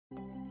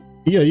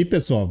E aí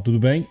pessoal, tudo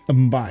bem?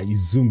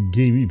 Mais um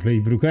gameplay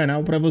para o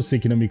canal. Para você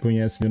que não me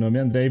conhece, meu nome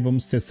é André e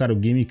vamos testar o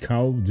game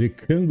Kao the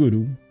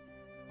Kangaroo.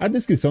 A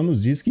descrição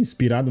nos diz que,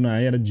 inspirado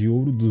na era de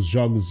ouro dos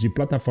jogos de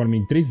plataforma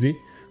em 3D,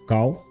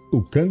 Kao,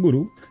 o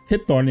Canguru,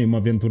 retorna em uma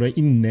aventura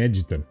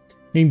inédita.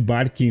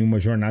 Embarque em uma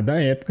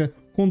jornada épica,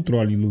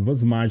 controle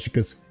luvas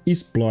mágicas,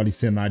 explore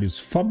cenários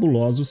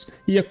fabulosos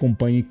e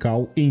acompanhe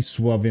Kao em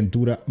sua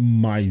aventura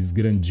mais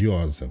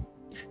grandiosa.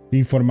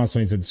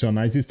 Informações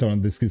adicionais estão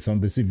na descrição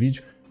desse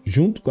vídeo,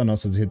 junto com as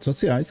nossas redes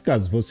sociais,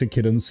 caso você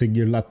queira nos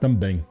seguir lá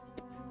também.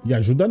 E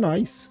ajuda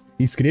nós.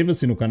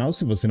 Inscreva-se no canal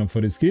se você não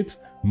for inscrito,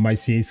 mas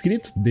se é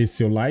inscrito, dê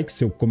seu like,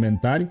 seu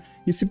comentário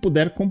e se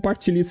puder,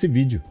 compartilhe esse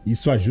vídeo.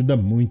 Isso ajuda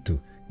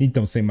muito.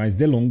 Então, sem mais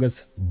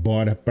delongas,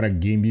 bora para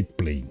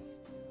gameplay.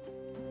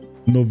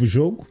 Novo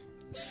jogo?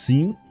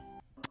 Sim.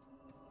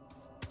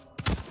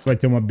 Vai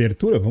ter uma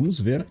abertura?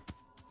 Vamos ver.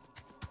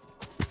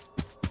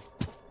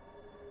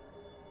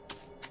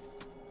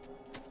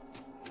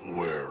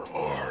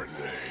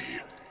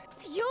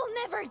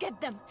 Get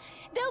them.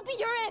 They'll be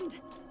your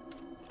end.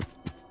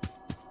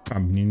 A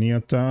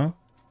menininha tá...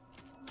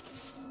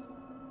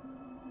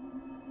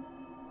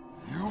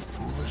 You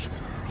foolish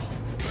girl.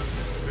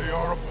 They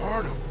are a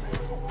part of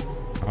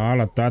me. Ah,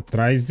 ela tá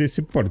atrás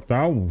desse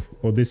portal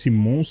ou desse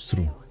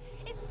monstro.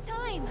 It's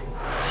time.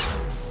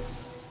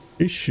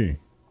 Ixi.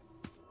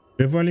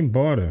 Levou ela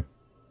embora.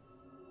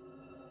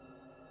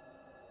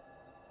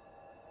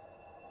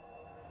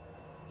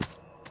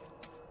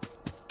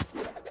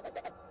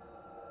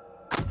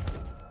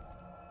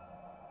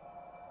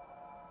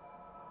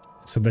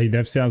 Essa daí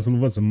deve ser as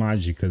luvas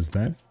mágicas,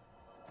 né?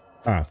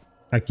 Ah,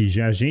 aqui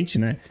já a gente,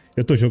 né?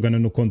 Eu tô jogando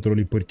no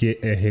controle porque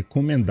é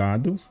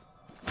recomendado.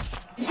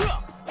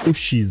 O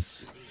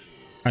X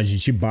a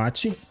gente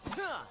bate.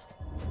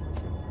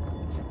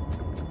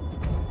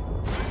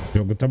 O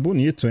jogo tá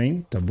bonito, hein?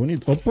 Tá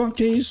bonito. Opa,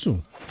 que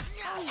isso?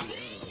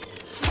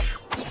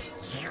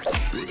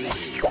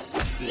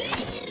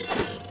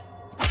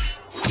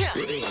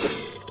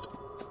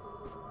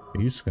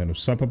 Que isso, cara? O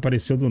sapo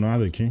apareceu do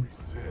nada aqui.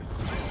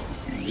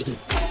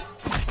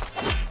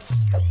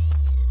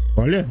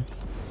 Olha,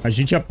 a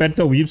gente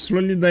aperta o Y e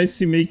ele dá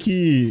esse meio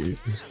que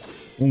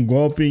um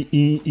golpe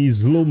em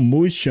slow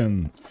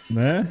motion,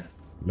 né?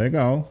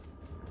 Legal.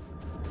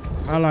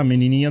 Ah lá, a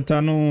menininha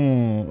tá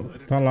no...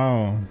 Tá lá,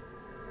 ó.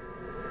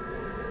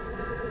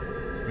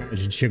 A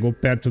gente chegou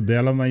perto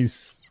dela,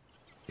 mas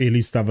ele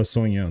estava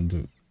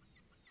sonhando.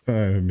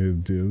 Ai, meu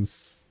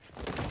Deus.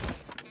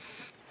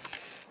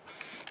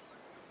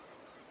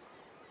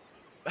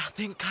 I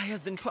think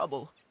Kaya's in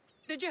trouble.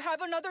 Did you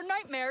have another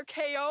nightmare,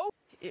 KO?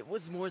 It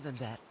was more than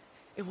that.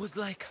 It was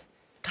like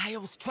Kaya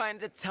was trying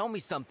to tell me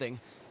something.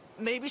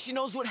 Maybe she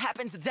knows what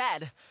happened to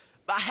Dad.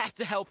 I have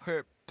to help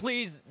her.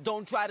 Please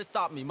don't try to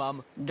stop me,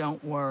 Mom.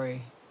 Don't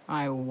worry,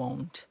 I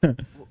won't.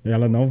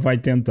 Ela não vai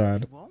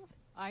tentar.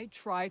 I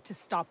tried to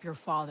stop your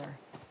father,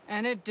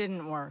 and it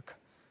didn't work.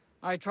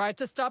 I tried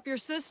to stop your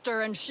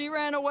sister, and she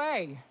ran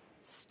away.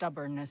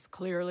 Stubbornness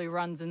clearly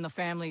runs in the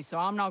family, so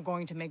I'm not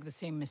going to make the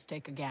same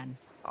mistake again.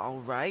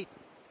 All right.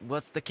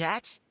 What's the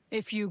catch?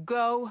 If you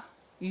go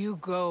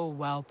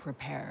well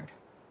prepared.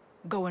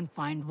 Go and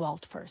find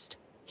Walt first.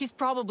 He's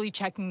probably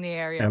checking the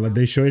area. Ela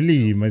deixou ele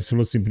ir, mas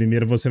falou assim,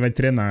 primeiro você vai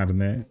treinar,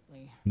 né?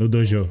 No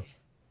dojo.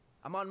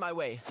 I'm on my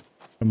way.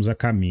 Estamos a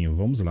caminho,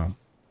 vamos lá.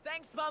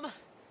 Thanks, Mom.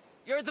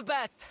 You're the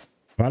best.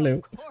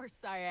 Valeu. Of course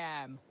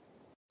I am.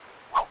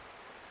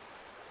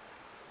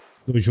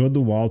 Dojo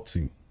do Walt.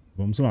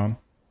 Vamos lá.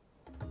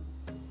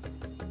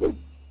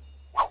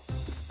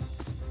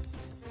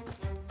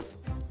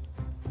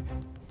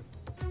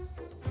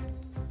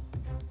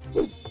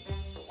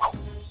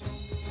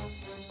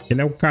 Ele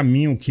é o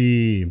caminho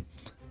que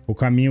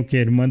a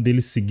irmã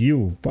dele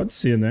seguiu. Pode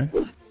ser, né?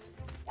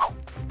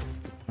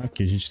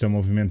 Aqui a gente tá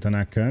movimentando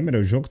a câmera.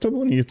 O jogo tá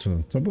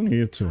bonito. Tá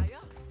bonito.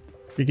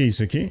 O que é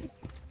isso aqui?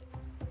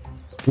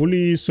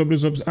 Pule sobre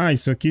os objetos. Ah,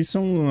 isso aqui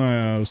são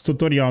os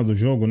tutorial do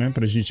jogo, né?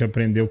 Pra gente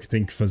aprender o que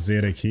tem que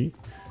fazer aqui.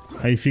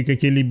 Aí fica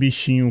aquele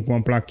bichinho com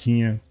a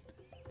plaquinha.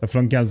 Tá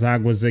falando que as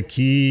águas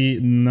aqui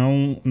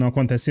não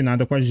acontece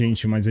nada com a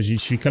gente, mas a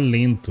gente fica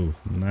lento,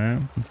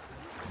 né?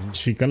 A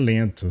gente fica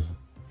lento.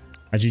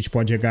 A gente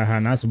pode agarrar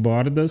nas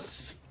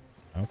bordas.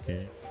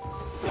 Ok.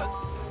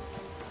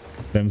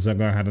 Podemos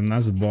agarrar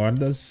nas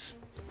bordas.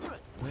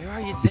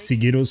 E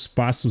seguir os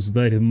passos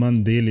da irmã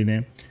dele,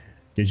 né?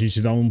 Que a gente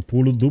dá um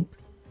pulo duplo.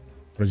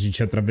 Pra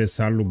gente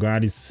atravessar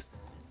lugares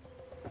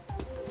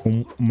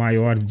com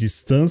maior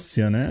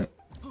distância, né?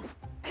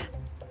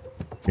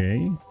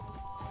 Ok.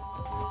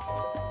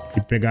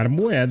 E pegar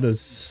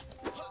moedas.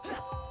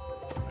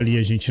 Ali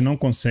a gente não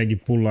consegue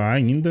pular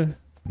ainda,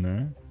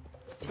 né?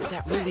 Is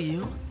that really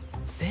you,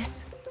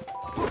 sis?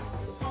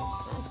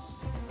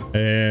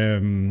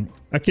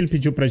 Aqui ele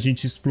pediu pra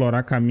gente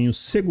explorar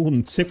caminhos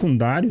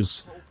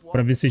secundários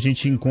para ver se a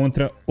gente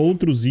encontra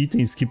outros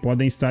itens que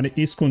podem estar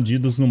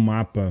escondidos no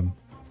mapa.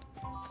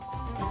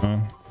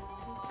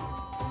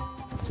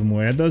 As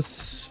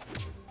moedas.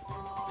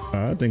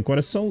 Ah, tem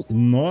coração.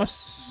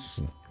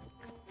 Nossa.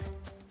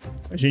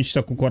 A gente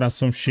tá com o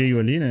coração cheio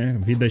ali, né?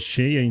 Vida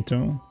cheia,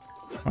 então.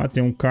 Ah,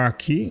 tem um K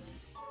aqui.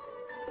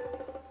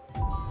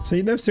 Isso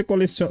aí deve ser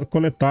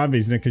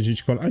coletáveis, né? Que a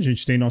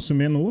gente tem nosso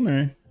menu,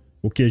 né?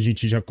 O que a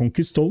gente já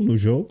conquistou no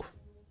jogo.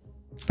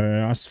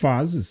 As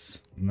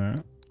fases,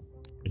 né?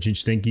 A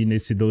gente tem que ir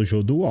nesse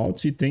dojo do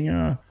Walt e tem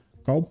a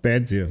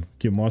Calpédia,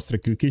 que mostra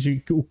aquilo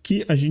o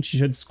que a gente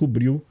já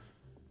descobriu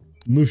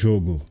no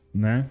jogo,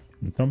 né?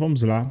 Então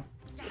vamos lá.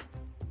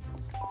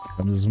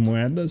 Temos as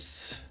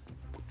moedas.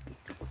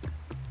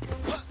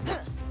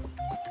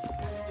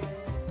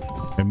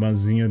 A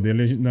irmãzinha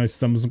dele, nós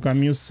estamos no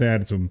caminho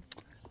certo.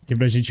 Aqui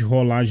pra gente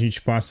rolar, a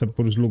gente passa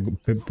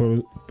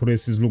por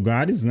esses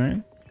lugares,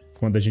 né?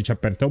 Quando a gente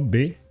aperta o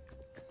B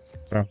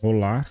pra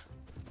rolar.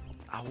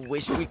 I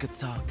wish we could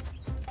talk.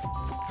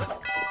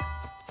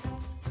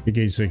 O que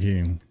é isso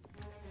aqui?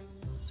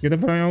 Isso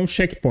aqui é um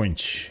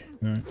checkpoint,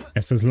 né?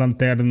 Essas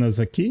lanternas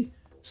aqui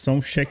são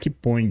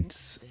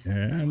checkpoints.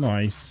 É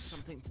nóis.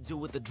 Something to do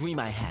with the dream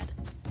I had.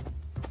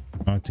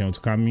 Ah, tem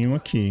outro caminho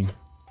aqui.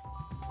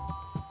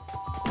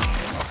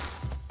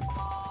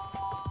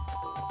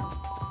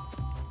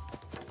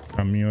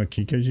 Caminho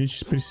aqui que a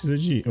gente precisa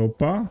de ir.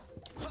 Opa!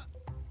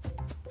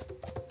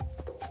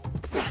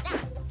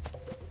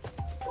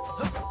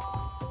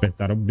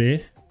 Apertar o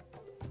B.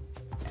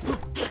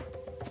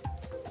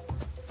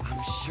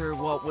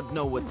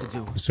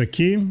 Isso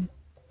aqui.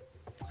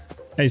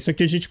 Isso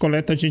aqui a gente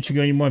coleta, a gente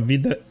ganha uma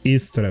vida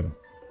extra.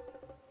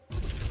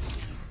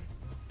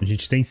 A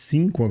gente tem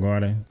 5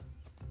 agora.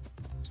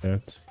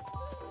 Certo?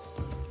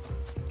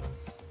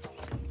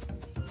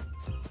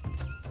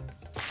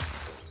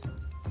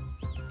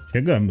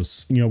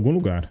 Chegamos em algum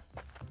lugar.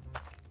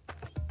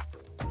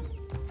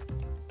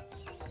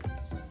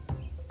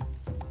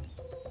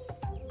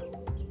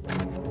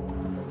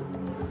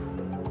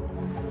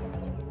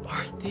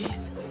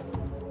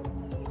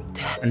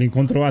 Ele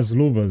encontrou as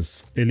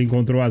luvas. Ele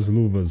encontrou as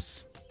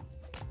luvas.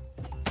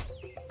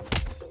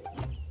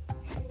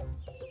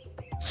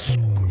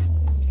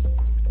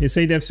 Esse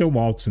aí deve ser o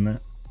Walt, né?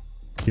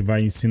 Que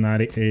vai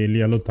ensinar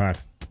ele a lutar.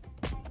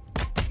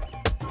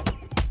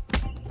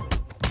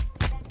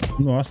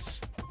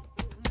 Nossa.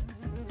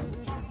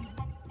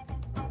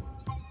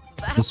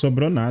 Não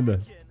sobrou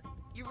nada.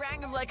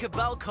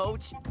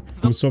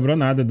 Não sobrou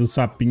nada dos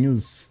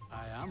sapinhos.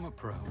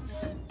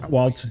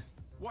 Walt.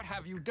 What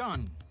have you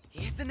done?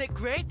 Isn't it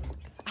great?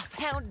 I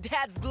found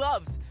Dad's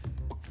gloves.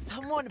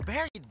 Someone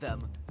buried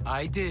them.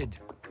 I did,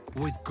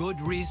 with good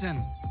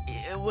reason.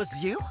 It was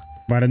you?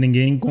 Para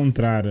ninguém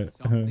encontrar.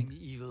 Something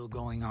evil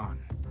going on.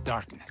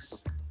 Darkness.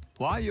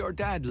 Why your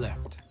dad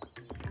left?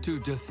 To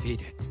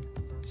defeat it.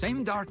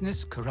 Same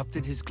darkness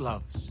corrupted his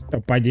gloves. O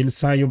pai dele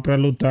saiu para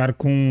lutar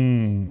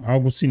com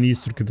algo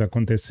sinistro que tá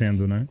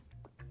acontecendo, né?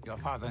 Your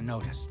father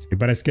noticed. E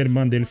parece que a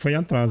irmã dele foi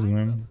atrás,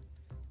 né?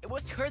 It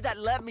was her that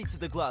led me to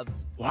the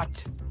gloves.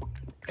 What?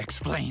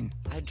 Explain.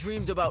 I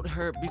dreamed about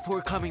her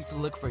before coming to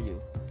look for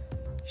you.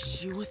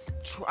 She was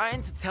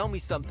trying to tell me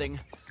something.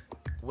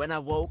 When I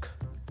woke,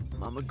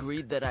 Mom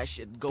agreed that I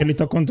should go. Ele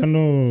tá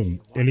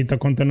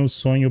contando o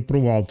sonho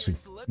pro Walt,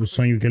 o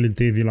sonho que ele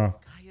teve lá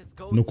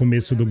no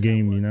começo do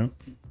game, né?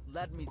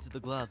 Led me to the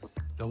gloves.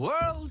 The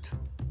world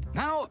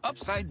now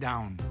upside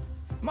down.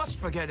 Must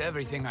forget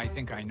everything I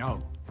think I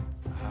know.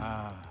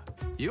 Ah,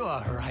 you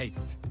are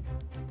right.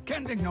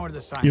 Can't ignore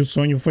the sign. E o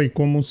sonho foi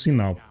como um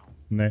sinal,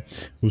 né?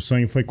 O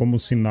sonho foi como um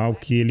sinal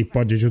que ele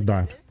pode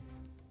ajudar.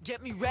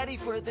 Get me ready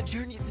for the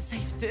journey to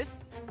save Sis.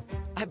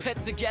 I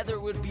bet together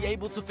we'd be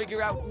able to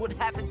figure out what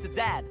happened to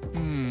Dad.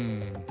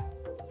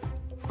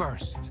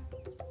 First,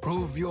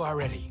 prove you are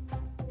ready.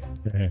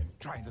 É.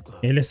 Try the glove.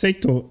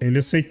 Ele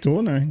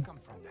aceitou, né?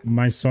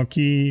 Mas só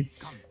que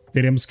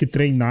teremos que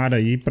treinar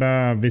aí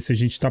pra ver se a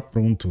gente tá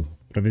pronto.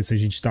 Pra ver se a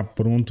gente tá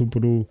pronto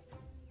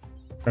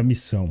pra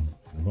missão.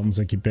 Vamos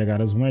aqui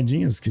pegar as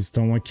moedinhas que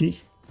estão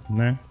aqui,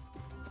 né?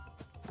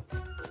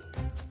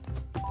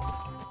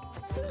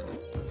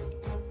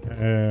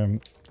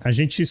 A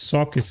gente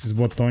soca esses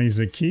botões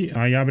aqui,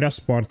 aí abre as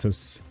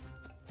portas.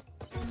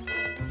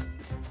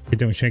 Aqui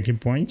tem um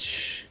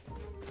checkpoint.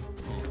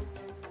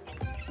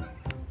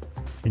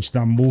 A gente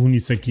dá murro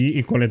nisso aqui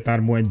e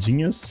coletar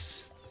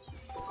moedinhas.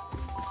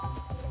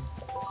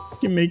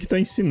 Que meio que tá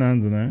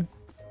ensinando, né?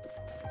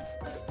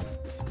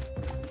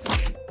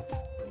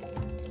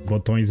 Os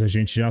botões a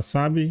gente já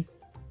sabe.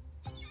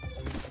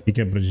 O que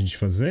é pra gente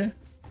fazer?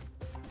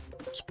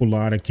 Vamos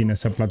pular aqui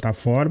nessa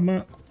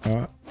plataforma.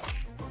 Ó.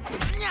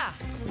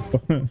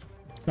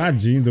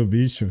 Tadinho do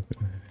bicho.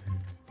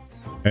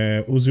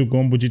 Use o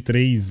combo de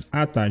 3.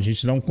 Ah, tá. A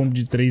gente dá um combo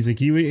de 3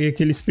 aqui e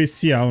aquele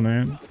especial,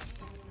 né?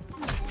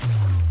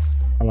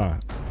 Olha lá.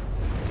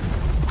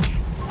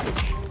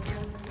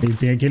 Ele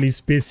tem aquele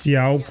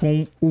especial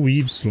com o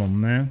Y,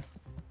 né?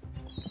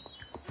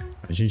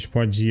 A gente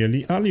pode ir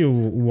ali. Ali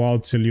o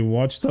Walt ali. O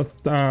Walt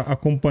tá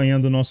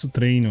acompanhando o nosso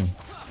treino.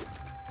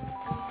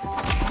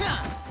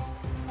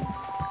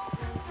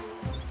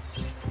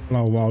 Olha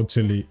lá o Walt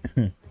ali.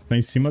 Tá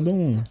em cima de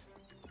um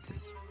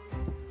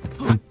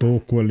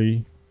toco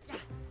ali.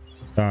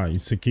 Tá,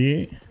 isso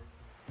aqui.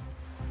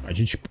 A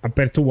gente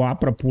aperta o A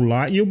para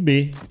pular e o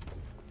B,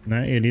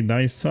 né? Ele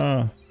dá esse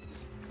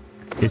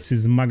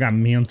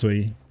esmagamento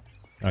aí.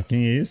 Tá,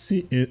 quem é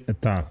esse?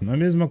 Tá, não é a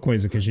mesma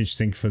coisa que a gente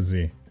tem que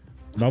fazer.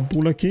 Dá o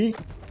pulo aqui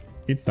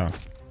e tá.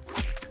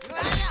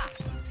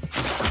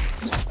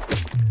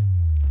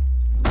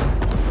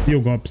 E o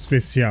golpe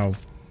especial.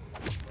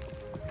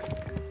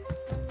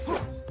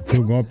 E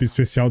o golpe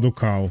especial do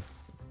Kao.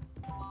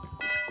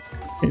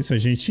 Isso a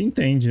gente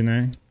entende,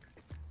 né?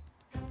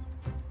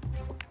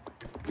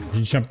 A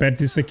gente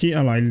aperta isso aqui,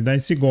 olha lá, ele dá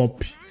esse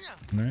golpe,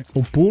 né?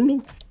 O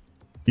pulo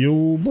e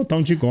o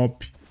botão de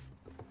golpe.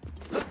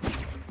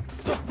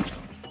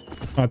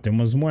 Ó, tem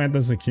umas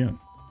moedas aqui, ó.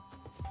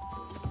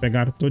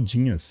 Pegaram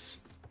todinhas.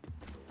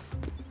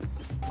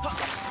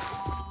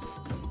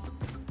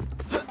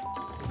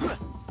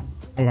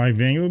 Lá e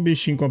vem o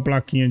bichinho com a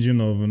plaquinha de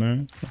novo,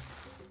 né?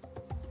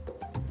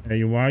 É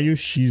o A e o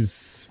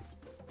X.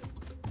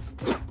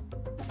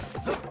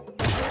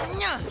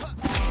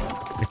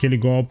 Aquele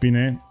golpe,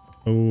 né?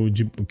 O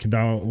que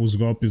dá os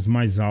golpes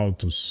mais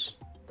altos.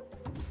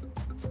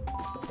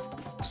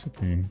 Isso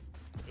aqui.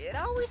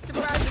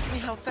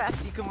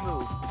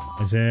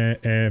 Mas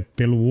é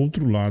pelo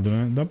outro lado,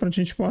 né? Dá pra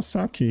gente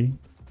passar aqui.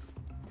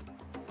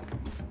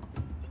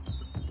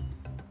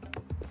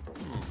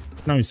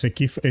 Não, isso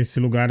aqui, esse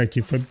lugar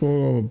aqui foi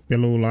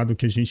pelo lado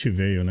que a gente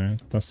veio, né?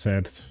 Tá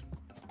certo.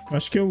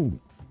 Acho que eu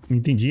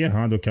entendi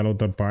errado aquela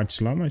outra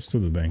parte lá, mas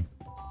tudo bem.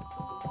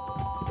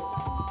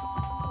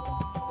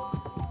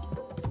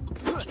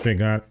 Vamos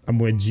pegar as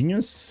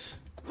moedinhas.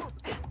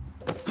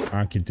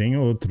 Ah, aqui tem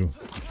outro.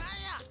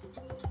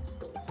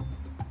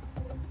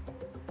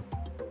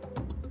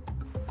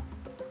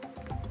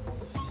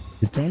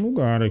 E tem um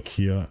lugar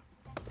aqui, ó.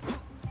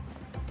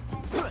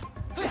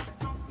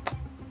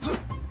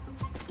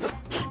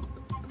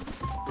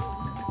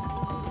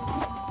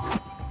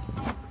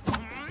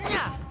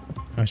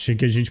 Achei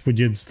que a gente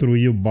podia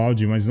destruir o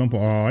balde, mas não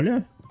pode.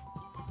 Olha.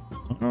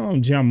 Ah,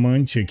 um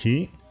diamante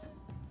aqui.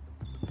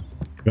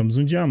 Pegamos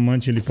um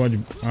diamante, ele pode...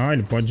 Ah,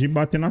 ele pode ir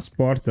bater nas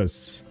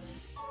portas.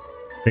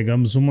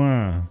 Pegamos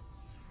uma...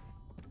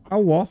 A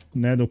ó,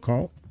 né, do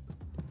Kao.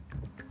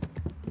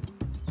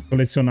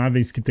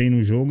 Colecionáveis que tem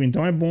no jogo.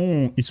 Então é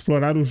bom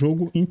explorar o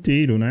jogo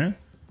inteiro, né?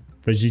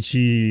 Pra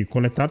gente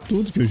coletar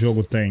tudo que o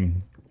jogo tem,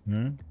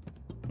 né?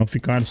 Não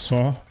ficar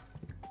só...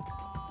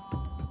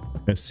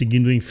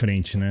 seguindo em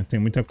frente, né? Tem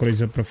muita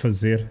coisa pra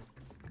fazer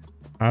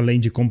além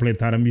de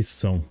completar a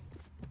missão,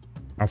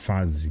 a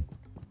fase.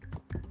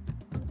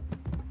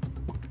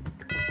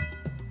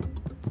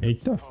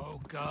 Eita.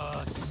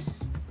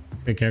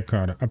 Você quer,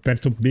 cara?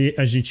 Aperta o B,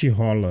 a gente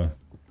rola.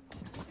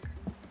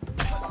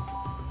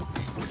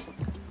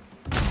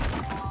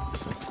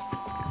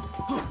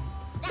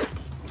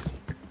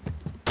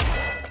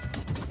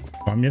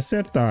 Pode me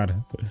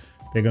acertar.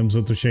 Pegamos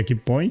outro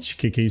checkpoint. O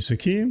que é isso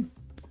aqui?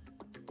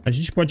 A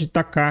gente pode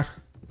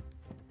tacar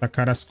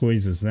as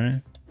coisas,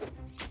 né?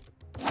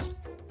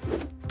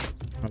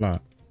 Olha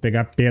lá,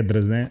 pegar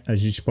pedras, né? A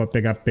gente pode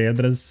pegar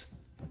pedras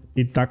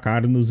e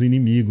tacar nos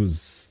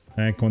inimigos,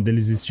 né? Quando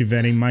eles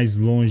estiverem mais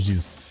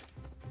longes.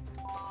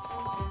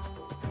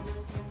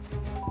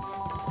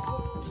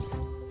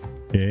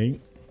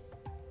 Ok.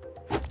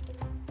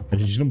 A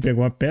gente não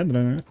pegou a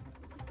pedra, né?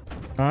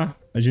 Ah,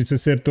 a gente se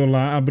acertou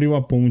lá, abriu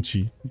a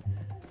ponte.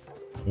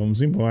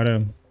 Vamos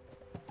embora.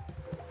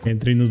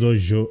 Entrei no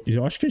dojo.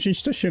 Eu acho que a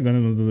gente tá chegando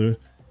no dojo.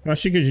 Eu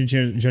achei que a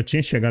gente já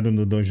tinha chegado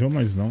no dojo,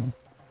 mas não.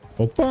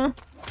 Opa!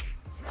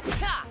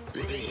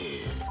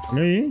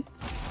 Olha aí.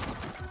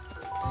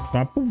 O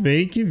papo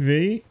veio que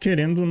veio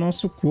querendo o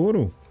nosso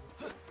couro.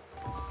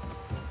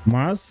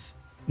 Mas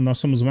nós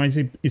somos mais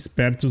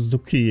espertos do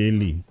que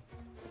ele.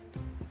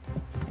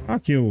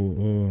 Aqui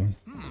o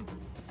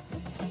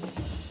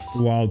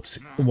Alt.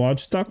 O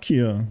Alt tá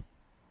aqui, ó.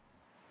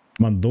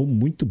 Mandou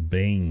muito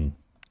bem.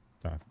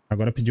 Tá.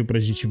 Agora pediu pra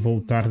gente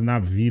voltar na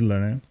vila,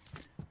 né?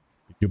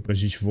 Pediu pra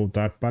gente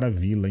voltar para a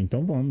vila.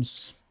 Então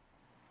vamos.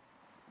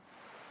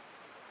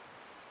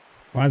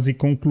 Quase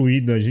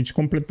concluída. A gente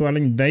completou ela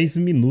em 10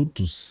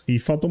 minutos. E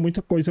faltou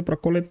muita coisa pra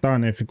coletar,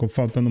 né? Ficou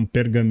faltando um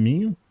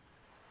pergaminho.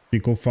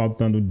 Ficou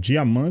faltando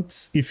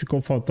diamantes. E ficou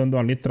faltando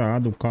a letra A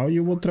do Kao. E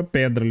outra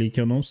pedra ali que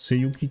eu não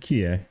sei o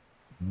que é.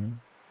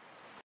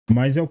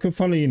 Mas é o que eu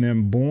falei, né?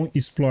 Bom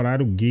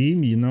explorar o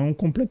game e não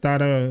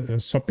completar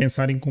só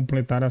pensar em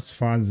completar as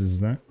fases,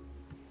 né?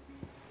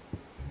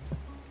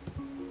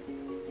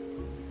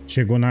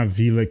 Chegou na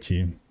vila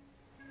aqui.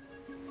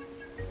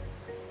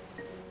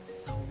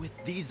 So with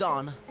these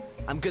on,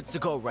 I'm good to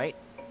go, right?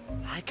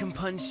 I can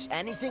punch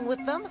anything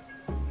with them?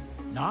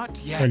 Not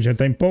yet. Ele já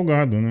tá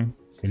empolgado, né?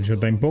 Ele já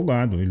tá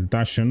empolgado. Ele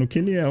tá achando que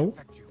ele é o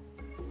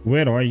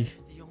herói.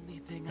 The only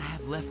thing I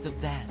have left of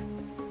that.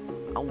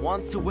 I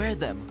want to wear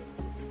them.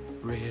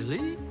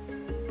 Really?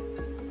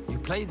 You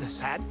play the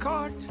sad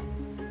card?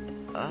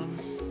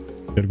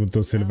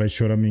 Perguntou se ele vai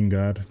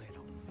choramingar.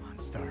 Little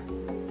monster.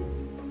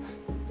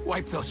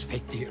 Wipe those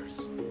fake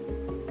tears.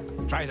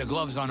 Try the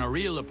gloves on a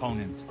real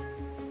opponent.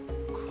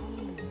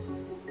 Cool.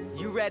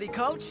 You ready,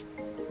 coach?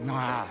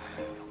 Ah,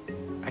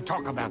 I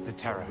talk about the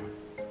terror.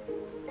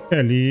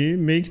 Ele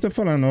meio que tá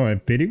falando, ó, é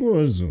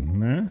perigoso,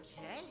 né?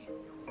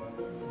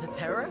 Okay. The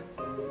terror?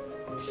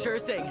 Sure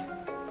thing.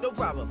 No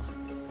problem.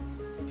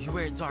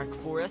 Beware, dark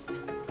forest,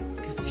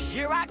 because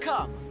here I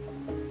come.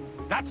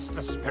 That's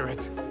the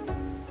spirit.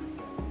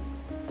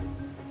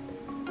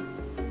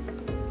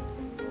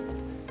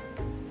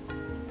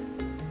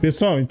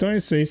 Pessoal, então é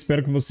isso aí.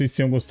 Espero que vocês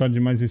tenham gostado de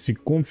mais esse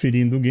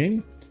Conferindo o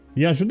Game.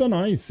 E ajuda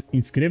nós.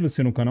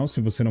 Inscreva-se no canal se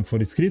você não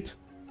for inscrito.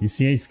 E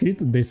se é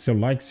inscrito, deixe seu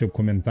like, seu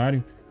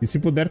comentário. E se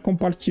puder,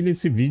 compartilhe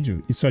esse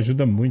vídeo. Isso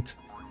ajuda muito.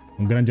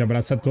 Um grande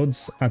abraço a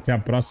todos. Até a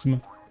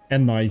próxima. É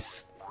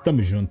nóis.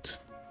 Tamo junto.